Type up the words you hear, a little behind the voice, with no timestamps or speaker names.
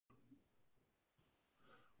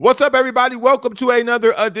What's up, everybody? Welcome to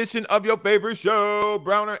another edition of your favorite show,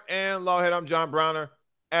 Browner and Lawhead. I'm John Browner,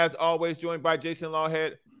 as always, joined by Jason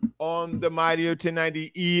Lawhead on the Mightier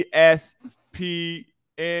 1090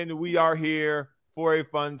 ESPN. We are here for a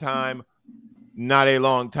fun time, not a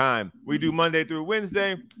long time. We do Monday through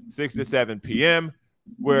Wednesday, 6 to 7 p.m.,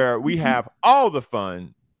 where we have all the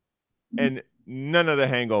fun and none of the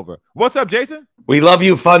hangover. What's up, Jason? We love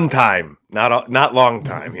you, fun time, not long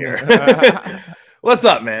time here. What's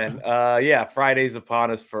up, man? Yeah, Friday's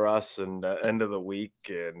upon us for us, and end of the week,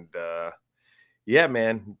 and yeah,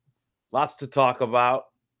 man, lots to talk about.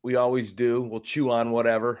 We always do. We'll chew on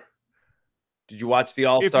whatever. Did you watch the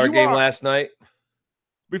All-Star game last night?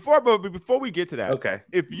 Before we get to that, okay.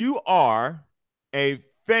 If you are a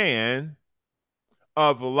fan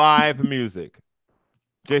of live music,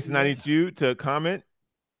 Jason, I need you to comment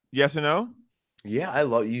yes or no. Yeah, I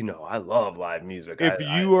love live music.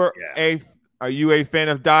 Are you a fan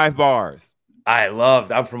of dive bars?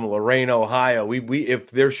 I'm from Lorain, Ohio.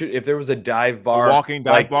 If there was a dive bar, walking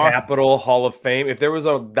dive bar, Capitol Hall of Fame, if there was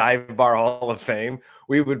a dive bar Hall of Fame,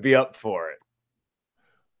 we would be up for it.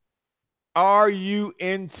 Are you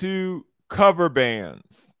into cover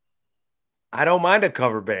bands? I don't mind a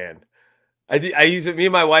cover band. Me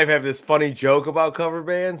and my wife have this funny joke about cover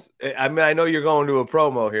bands. I mean, I know you're going to a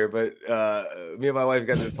promo here, but me and my wife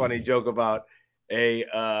got this funny joke about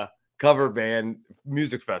a cover band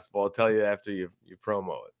music festival. I'll tell you after you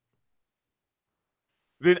promo it.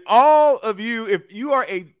 Then all of you, if you are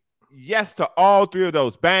a yes to all three of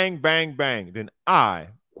those, bang, bang, bang, then I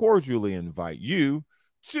cordially invite you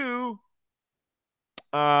to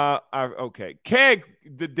Keg,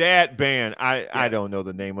 the dad band. I don't know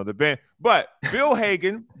the name of the band, but Bill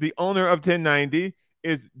Hagan, the owner of 1090,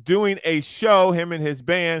 is doing a show, him and his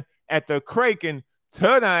band, at the Kraken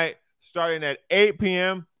tonight, starting at 8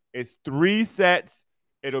 p.m. It's 3 sets.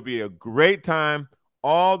 It'll be a great time.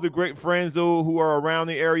 All the great friends who are around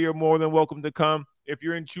the area are more than welcome to come. If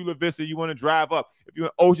you're in Chula Vista, you want to drive up. If you're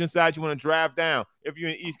in Oceanside, you want to drive down. If you're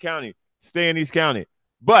in East County, stay in East County.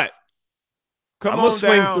 But I'm gonna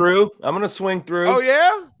swing through. Oh,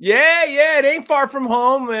 yeah? Yeah. It ain't far from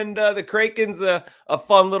home, and the Kraken's a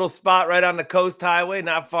fun little spot right on the Coast Highway,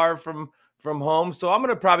 not far from home. So I'm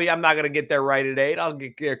not gonna get there right at 8. I'll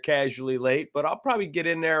get there casually late, but I'll probably get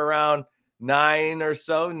in there around 9 or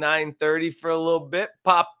so, 9:30 for a little bit.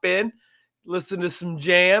 Pop in, listen to some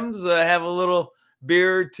jams, have a little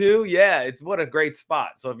beer or two. Yeah, what a great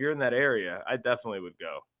spot. So if you're in that area, I definitely would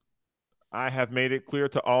go. I have made it clear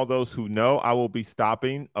to all those who know I will be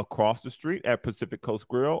stopping across the street at Pacific Coast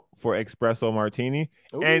Grill for espresso martini.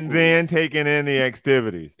 Ooh. And then taking in the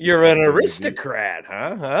activities. You're an aristocrat,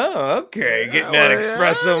 huh? Oh, okay. Getting that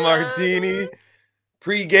espresso martini,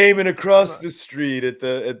 pre-gaming across the street at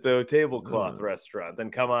the tablecloth restaurant.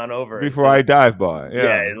 Then come on over before I dive bar.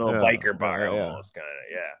 Yeah, a little biker bar almost, kind of.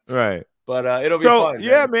 Yeah, right. But it'll be fun.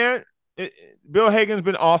 Yeah, man. Bill Hagan's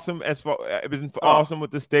been awesome awesome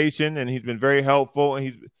with the station, and he's been very helpful,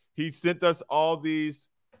 and he sent us all these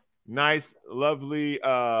nice, lovely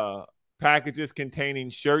packages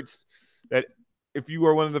containing shirts that if you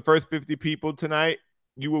are one of the first 50 people tonight,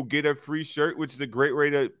 you will get a free shirt, which is a great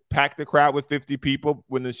way to pack the crowd with 50 people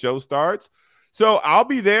when the show starts. So I'll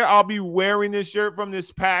be there. I'll be wearing this shirt from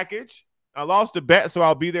this package. I lost a bet, so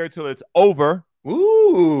I'll be there till it's over.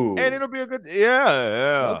 Ooh. And it'll be a good, okay.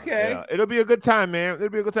 Yeah. It'll be a good time, man. It'll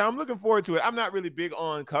be a good time. I'm looking forward to it. I'm not really big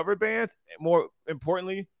on cover bands. More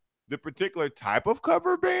importantly, the particular type of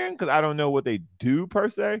cover band, because I don't know what they do per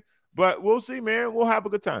se. But we'll see, man. We'll have a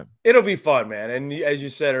good time. It'll be fun, man. And as you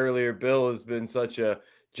said earlier, Bill has been such a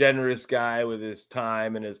generous guy with his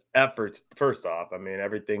time and his efforts. First off, I mean,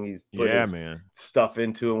 everything he's put his stuff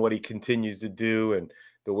into and what he continues to do, and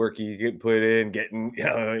the work he put in, getting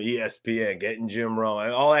ESPN, getting Jim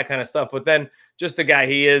Rohn, all that kind of stuff. But then just the guy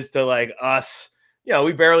he is to like us,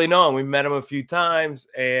 we barely know him. We met him a few times,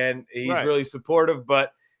 and he's really supportive.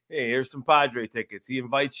 But hey, here's some Padre tickets. He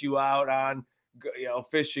invites you out on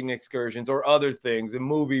fishing excursions or other things and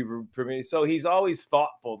movie premieres. So he's always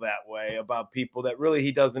thoughtful that way about people that really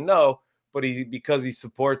he doesn't know, but because he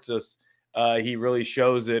supports us. He really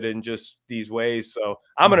shows it in just these ways. So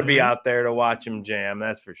I'm going to be out there to watch him jam.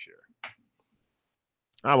 That's for sure.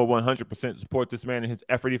 I will 100% support this man and his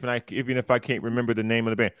effort, even if I can't remember the name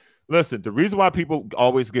of the band. Listen, the reason why people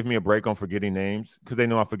always give me a break on forgetting names, because they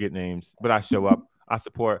know I forget names, but I show up, I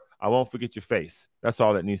support, I won't forget your face. That's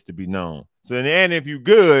all that needs to be known. So in the end, if you're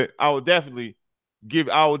good, I will definitely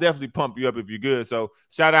pump you up if you're good. So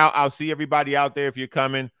shout out. I'll see everybody out there if you're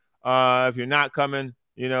coming. If you're not coming,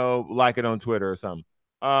 like it on Twitter or something.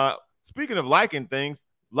 Speaking of liking things,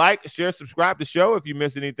 like, share, subscribe to the show. If you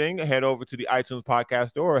miss anything, head over to the iTunes podcast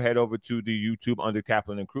store or head over to the YouTube under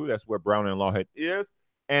Kaplan and Crew. That's where Brown and Lawhead is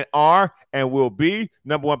and are and will be.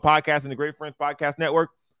 #1 podcast in the Great Friends Podcast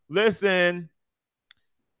Network. Listen,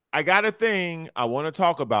 I got a thing. I want to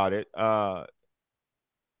talk about it on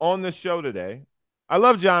the show today. I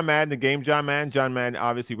love John Madden, the game John Madden. John Madden,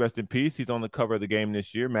 obviously, rest in peace. He's on the cover of the game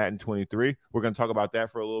this year, Madden 23. We're going to talk about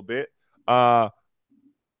that for a little bit. The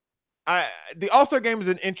All-Star game is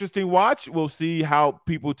an interesting watch. We'll see how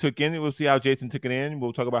people took in it. We'll see how Jason took it in.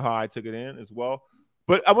 We'll talk about how I took it in as well.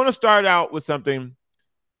 But I want to start out with something.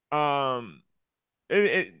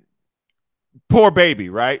 Poor baby,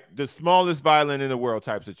 right? The smallest violin in the world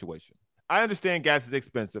type situation. I understand gas is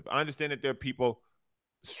expensive. I understand that there are people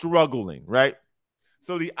struggling, right?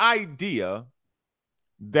 So the idea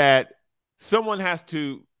that someone has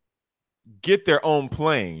to get their own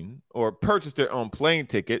plane or purchase their own plane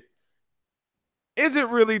ticket isn't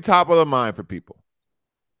really top of the mind for people.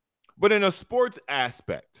 But in a sports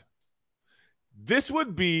aspect, this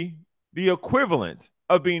would be the equivalent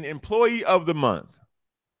of being employee of the month.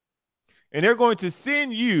 And they're going to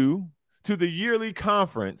send you to the yearly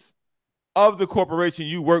conference of the corporation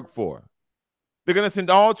you work for. They're going to send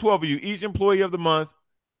all 12 of you, each employee of the month,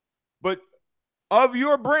 but of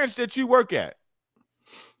your branch that you work at.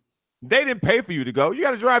 They didn't pay for you to go. You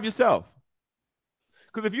got to drive yourself.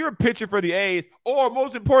 Because if you're a pitcher for the A's, or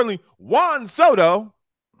most importantly, Juan Soto,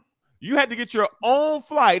 you had to get your own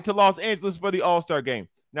flight to Los Angeles for the All-Star game.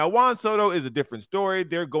 Now, Juan Soto is a different story.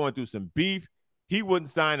 They're going through some beef. He wouldn't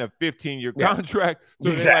sign a 15-year contract.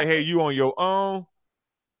 So they're like, hey, you on your own.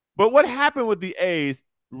 But what happened with the A's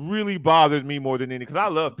really bothered me more than anything, because I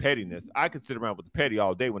love pettiness. I could sit around with the petty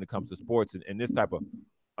all day when it comes to sports and this type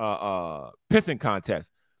of pissing contest.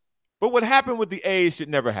 But what happened with the A's should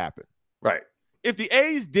never happen. Right. If the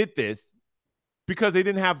A's did this because they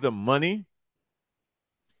didn't have the money,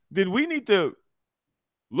 then we need to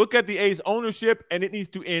look at the A's ownership, and it needs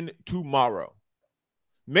to end tomorrow.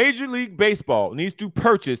 Major League Baseball needs to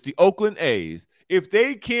purchase the Oakland A's. If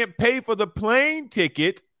they can't pay for the plane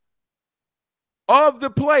ticket of the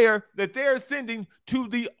player that they're sending to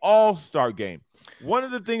the All-Star game. One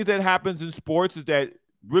of the things that happens in sports is that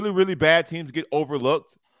really, really bad teams get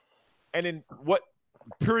overlooked. And in what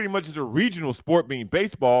pretty much is a regional sport, being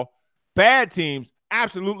baseball, bad teams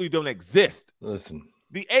absolutely don't exist. Listen,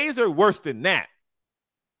 the A's are worse than that.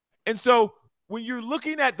 And so when you're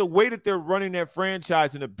looking at the way that they're running their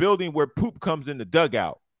franchise in a building where poop comes in the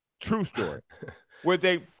dugout, true story, where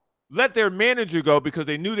they let their manager go because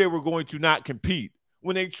they knew they were going to not compete,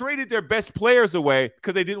 when they traded their best players away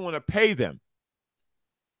because they didn't want to pay them.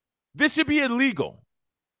 This should be illegal.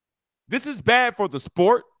 This is bad for the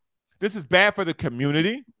sport. This is bad for the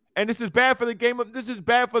community. And this is bad for the game. This is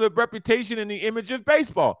bad for the reputation and the image of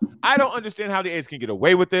baseball. I don't understand how the A's can get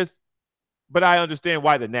away with this, but I understand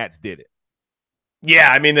why the Nats did it.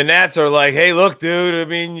 Yeah, I mean, the Nats are like, hey, look, dude, I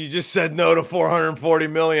mean, you just said no to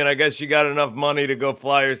 $440 million. I guess you got enough money to go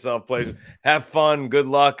fly yourself places. Have fun. Good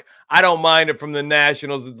luck. I don't mind it from the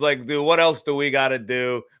Nationals. It's like, dude, what else do we got to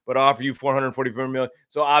do but offer you $444 million?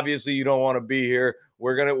 So obviously you don't want to be here.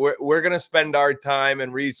 We're gonna spend our time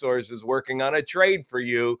and resources working on a trade for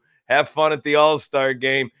you. Have fun at the All-Star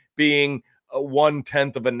game, being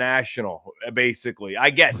 1/10 of a national, basically. I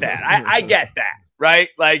get that. I get that. Right,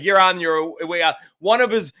 like you're on your way out. One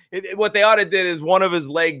of his, what they ought to did is one of his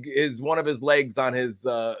legs on his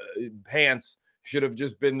pants should have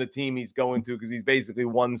just been the team he's going to, because he's basically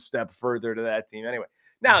one step further to that team. Anyway,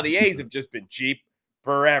 now the A's have just been cheap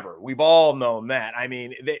forever. We've all known that. I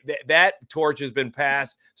mean, that torch has been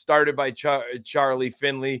passed, started by Charlie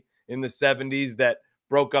Finley in the 70s, that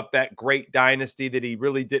broke up that great dynasty that he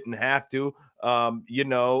really didn't have to,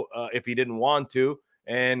 if he didn't want to.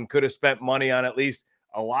 And could have spent money on at least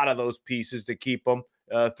a lot of those pieces to keep them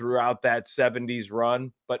throughout that 70s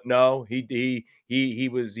run. But no, he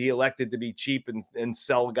elected to be cheap and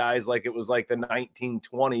sell guys like it was like the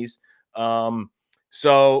 1920s.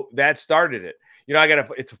 So that started it. You know,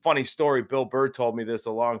 it's a funny story. Bill Burr told me this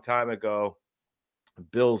a long time ago.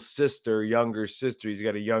 Bill's younger sister, he's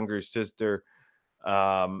got a younger sister.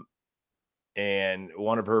 And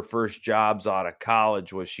one of her first jobs out of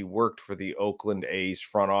college was she worked for the Oakland A's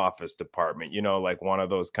front office department. You know, like one of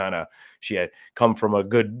those kind of, she had come from a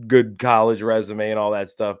good college resume and all that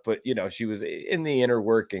stuff. But, you know, she was in the inner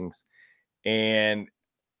workings, and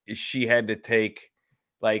she had to take,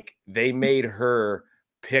 like, they made her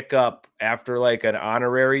pick up after like an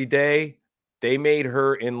honorary day. They made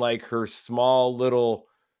her in like her small little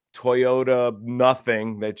Toyota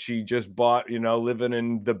nothing that she just bought, you know, living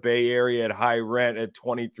in the Bay Area at high rent at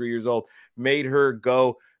 23 years old, made her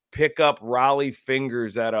go pick up Raleigh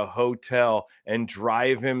Fingers at a hotel and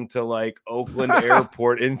drive him to like Oakland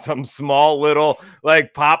Airport in some small little,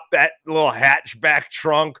 like, pop that little hatchback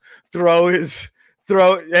trunk,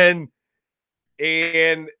 and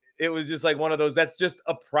it was just like one of those. That's just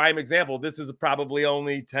a prime example. This is probably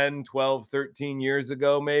only 10, 12, 13 years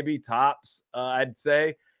ago, maybe tops, I'd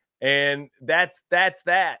say. And that's that.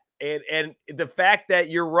 And the fact that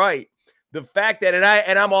you're right, the fact that,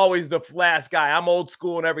 and I'm always the last guy. I'm old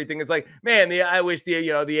school and everything. It's like, man, I wish the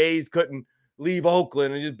A's couldn't leave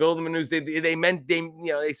Oakland and just build them a new state.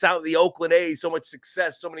 They sound the Oakland A's, so much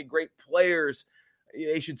success, so many great players.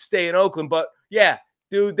 They should stay in Oakland. But yeah,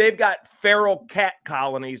 dude, they've got feral cat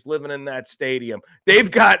colonies living in that stadium.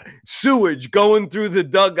 They've got sewage going through the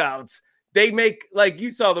dugouts. They make, like, you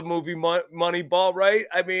saw the movie Moneyball, right?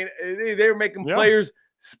 I mean, they're making players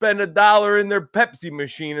spend $1 in their Pepsi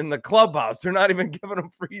machine in the clubhouse. They're not even giving them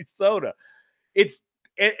free soda.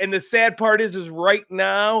 And the sad part is right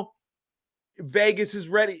now, Vegas is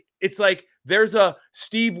ready. It's like there's a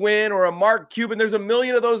Steve Wynn or a Mark Cuban. There's a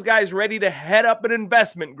million of those guys ready to head up an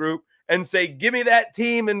investment group and say, give me that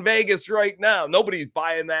team in Vegas right now. Nobody's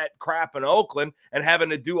buying that crap in Oakland and having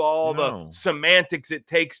to do all the semantics it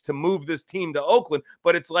takes to move this team to Oakland.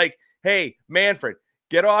 But it's like, hey, Manfred,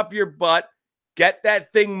 get off your butt, get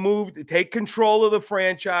that thing moved, take control of the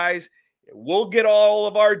franchise. We'll get all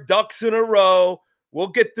of our ducks in a row. We'll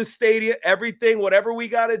get the stadium, everything, whatever we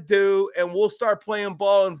got to do, and we'll start playing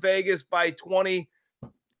ball in Vegas by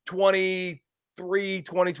 2023,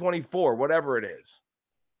 2024, whatever it is.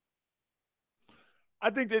 I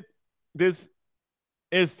think that this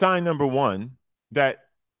is sign number one, that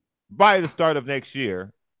by the start of next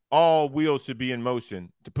year, all wheels should be in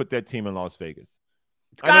motion to put that team in Las Vegas.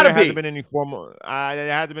 It's got to be. There hasn't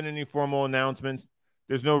been any formal announcements.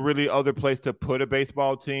 There's no really other place to put a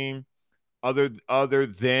baseball team other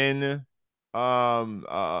than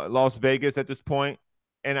Las Vegas at this point.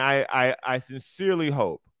 And I sincerely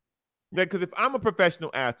hope that, because if I'm a professional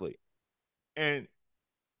athlete and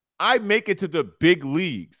I make it to the big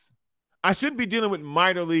leagues, I shouldn't be dealing with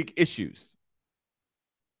minor league issues.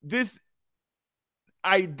 This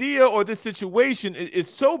idea or this situation is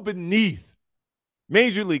so beneath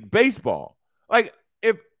Major League Baseball. Like,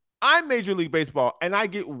 if I'm Major League Baseball and I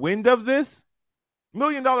get wind of this, $1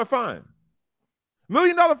 million fine. $1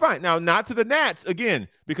 million fine. Now, not to the Nats, again,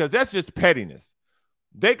 because that's just pettiness.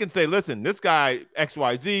 They can say, listen, this guy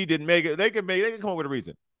XYZ didn't make it. They can come up with a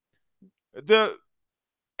reason. The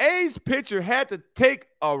A's pitcher had to take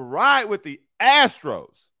a ride with the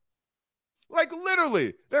Astros. Like,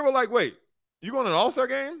 literally, they were like, wait, you going to an All-Star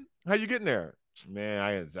game? How you getting there?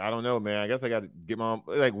 Man, I don't know, man. I guess I got to get my own.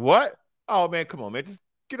 Like, what? Oh, man, come on, man. Just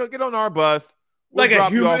get on our bus. We'll it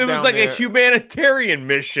was like a humanitarian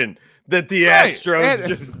mission that the Astros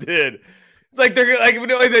just did. It's like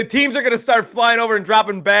the teams are going to start flying over and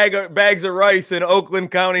dropping bags of rice in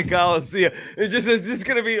Oakland County Coliseum. It's just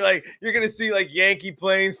going to be like, you're going to see like Yankee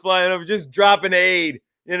planes flying over, just dropping aid,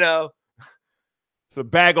 you know. It's a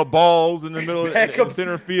bag of balls in the middle of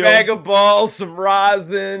center field. Bag of balls, some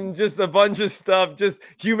rosin, just a bunch of stuff. Just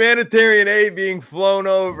humanitarian aid being flown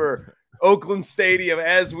over Oakland Stadium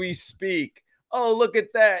as we speak. Oh, look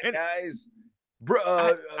at that, guys.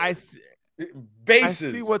 Bases.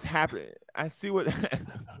 I see what's happening. I see what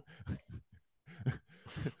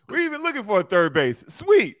we're even looking for a third base.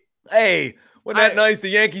 Sweet. Hey, wasn't that nice? The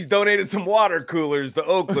Yankees donated some water coolers to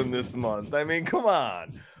Oakland this month. I mean, come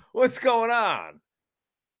on. What's going on?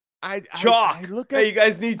 Chalk. Hey, you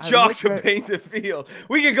guys need chalk to paint the field.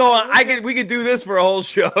 We could go on. We could do this for a whole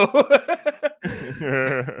show.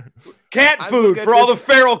 Cat food for all the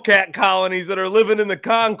feral cat colonies that are living in the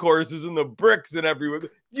concourses and the bricks and everywhere.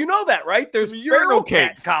 You know that, right? There's feral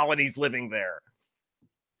cat colonies living there.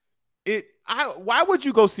 Why would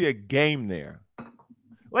you go see a game there?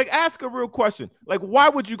 Like, ask a real question. Like, why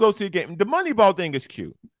would you go see a game? The Moneyball thing is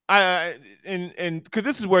cute. And because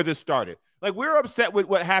this is where this started. Like, we're upset with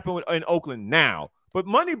what happened in Oakland now, but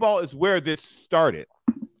Moneyball is where this started.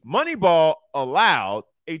 Moneyball allowed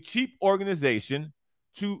a cheap organization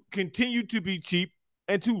to continue to be cheap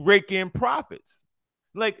and to rake in profits.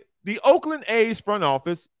 Like, the Oakland A's front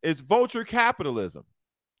office is vulture capitalism.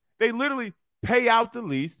 They literally pay out the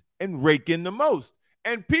least and rake in the most.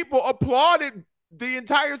 And people applauded the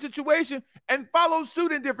entire situation and followed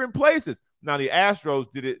suit in different places. Now, the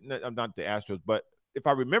Astros did it, not the Astros, but if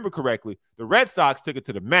I remember correctly, the Red Sox took it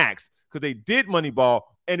to the max because they did Moneyball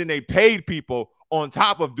and then they paid people on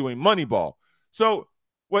top of doing Moneyball. So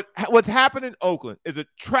What's happened in Oakland is a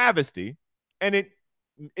travesty, and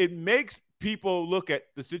it makes people look at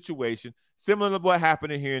the situation similar to what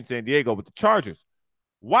happened here in San Diego with the Chargers.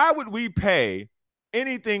 Why would we pay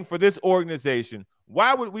anything for this organization?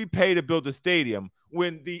 Why would we pay to build a stadium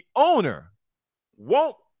when the owner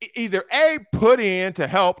won't either A, put in to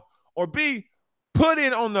help, or B, put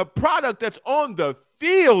in on the product that's on the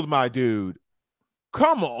field, my dude?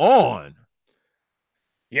 Come on.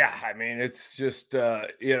 Yeah, I mean, it's just,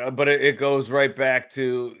 but it goes right back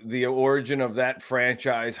to the origin of that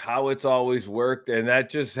franchise, how it's always worked. And that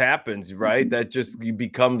just happens, right? That just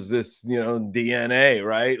becomes this, DNA,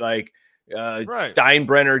 right? Like Right.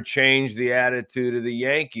 Steinbrenner changed the attitude of the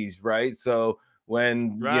Yankees, right? So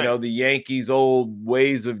when, the Yankees' old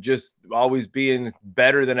ways of just always being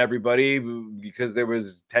better than everybody because there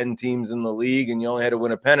was 10 teams in the league and you only had to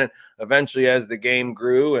win a pennant, eventually as the game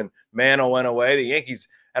grew and Mantle went away, the Yankees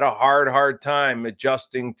had a hard time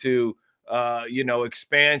adjusting to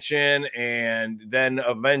expansion, and then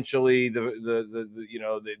eventually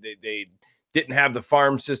they didn't have the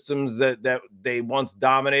farm systems that they once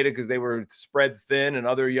dominated because they were spread thin and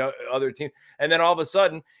other teams, and then all of a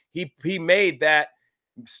sudden he made that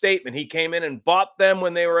statement. He came in and bought them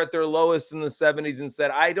when they were at their lowest in the 70s and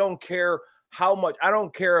said, I don't care how much, I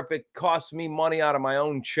don't care if it costs me money out of my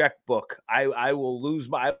own checkbook. I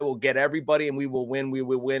will get everybody and we will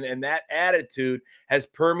win. And that attitude has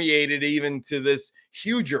permeated even to this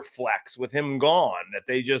huger flex with him gone, that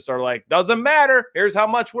they just are like, doesn't matter. Here's how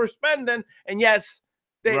much we're spending. And yes,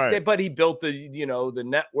 but he built the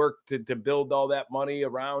network to build all that money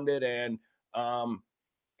around it. And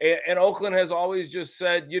Oakland has always just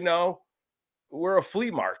said, we're a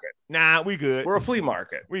flea market. Nah, we good. We're a flea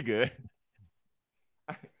market. We good.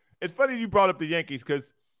 It's funny you brought up the Yankees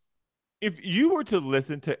because if you were to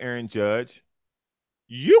listen to Aaron Judge,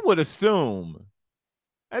 you would assume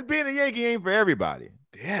that being a Yankee ain't for everybody.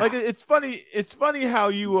 Yeah. Like it's funny. It's funny how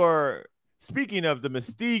you are speaking of the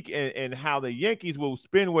mystique and how the Yankees will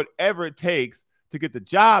spend whatever it takes to get the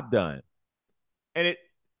job done. And it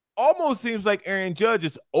almost seems like Aaron Judge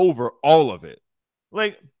is over all of it.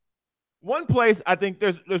 Like one place, I think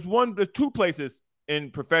there's two places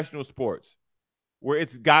in professional sports where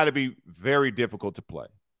it's got to be very difficult to play.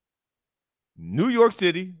 New York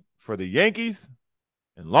City for the Yankees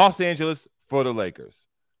and Los Angeles for the Lakers.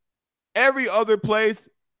 Every other place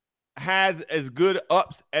has as good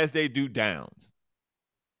ups as they do downs.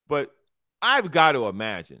 But I've got to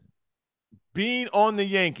imagine being on the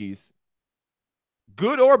Yankees,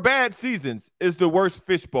 good or bad seasons, is the worst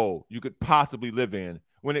fishbowl you could possibly live in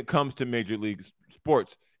when it comes to Major League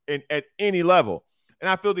sports at any level. And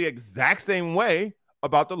I feel the exact same way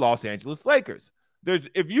about the Los Angeles Lakers.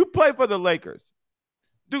 If you play for the Lakers,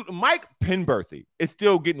 dude, Mike Penberthy is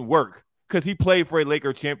still getting work because he played for a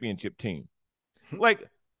Laker championship team. Like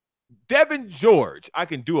Devin George, I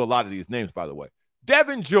can do a lot of these names, by the way.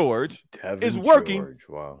 Devin George is working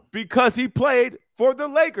because he played for the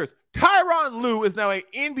Lakers. Tyronn Lue is now an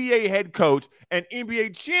NBA head coach and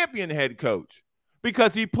NBA champion head coach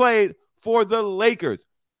because he played for the Lakers.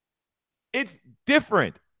 It's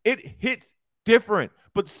different. It hits different.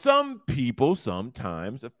 But some people,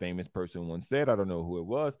 sometimes, a famous person once said, I don't know who it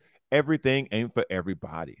was, everything ain't for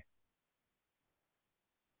everybody.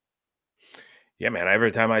 Yeah, man,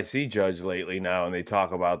 every time I see Judge lately now and they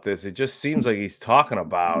talk about this, it just seems like he's talking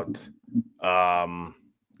about kind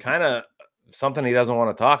of something he doesn't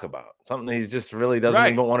want to talk about, something he just really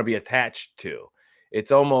doesn't even want to be attached to.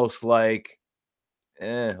 It's almost like,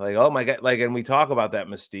 oh my God, and we talk about that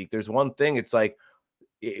mystique. There's one thing, it's like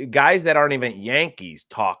guys that aren't even Yankees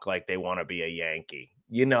talk like they want to be a Yankee.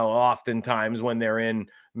 Oftentimes when they're in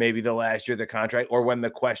maybe the last year of the contract, or when the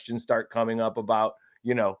questions start coming up about,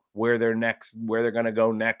 where they're going to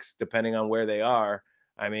go next, depending on where they are.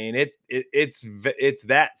 I mean, it's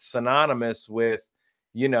that synonymous with,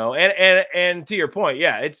 and to your point,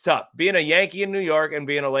 yeah, it's tough being a Yankee in New York and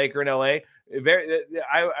being a Laker in LA.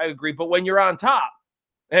 I agree. But when you're on top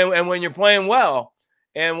and when you're playing well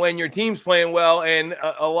and when your team's playing well, and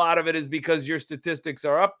a lot of it is because your statistics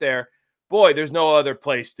are up there, boy, there's no other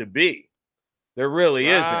place to be. There really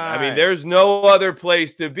isn't. I mean, there's no other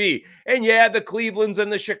place to be. And yeah, the Clevelands and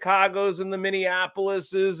the Chicagos and the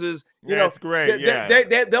Minneapolises is, that's great.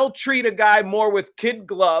 They'll treat a guy more with kid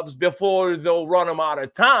gloves before they'll run him out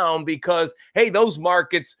of town because, hey, those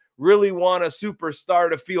markets really want a superstar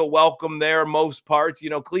to feel welcome there. Most parts,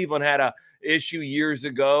 Cleveland had a issue years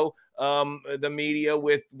ago, the media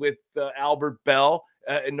with Albert Bell.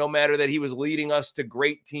 No matter that he was leading us to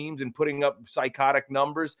great teams and putting up psychotic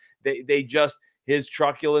numbers, they just his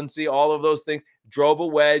truculency, all of those things, drove a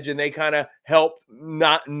wedge, and they kind of helped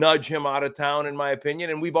not nudge him out of town, in my opinion.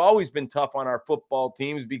 And we've always been tough on our football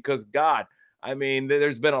teams because, God, I mean,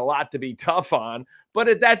 there's been a lot to be tough on,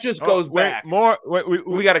 but that just goes back. We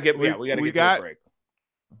got to get to a break.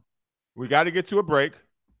 We got to get to a break.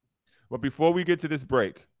 But before we get to this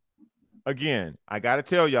break, again, I got to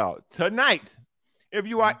tell y'all, tonight, if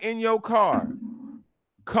you are in your car,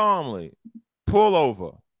 calmly pull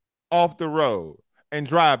over off the road and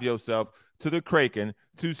drive yourself to the Kraken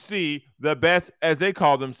to see the best, as they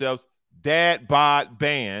call themselves, dad bod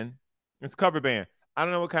band. It's a cover band. I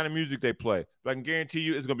don't know what kind of music they play, but I can guarantee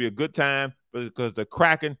you it's going to be a good time because the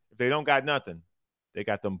Kraken, if they don't got nothing, they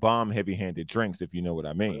got them bomb heavy-handed drinks, if you know what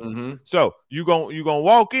I mean. Mm-hmm. So you're gonna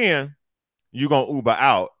walk in, you're going to Uber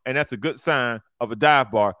out, and that's a good sign of a dive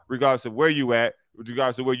bar, regardless of where you at,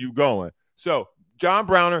 regardless of where you going. So John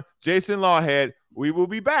Browner, Jason Lawhead, we will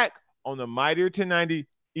be back on the Mightier 1090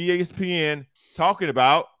 ESPN talking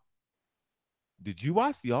about, did you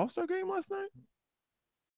watch the All-Star game last night?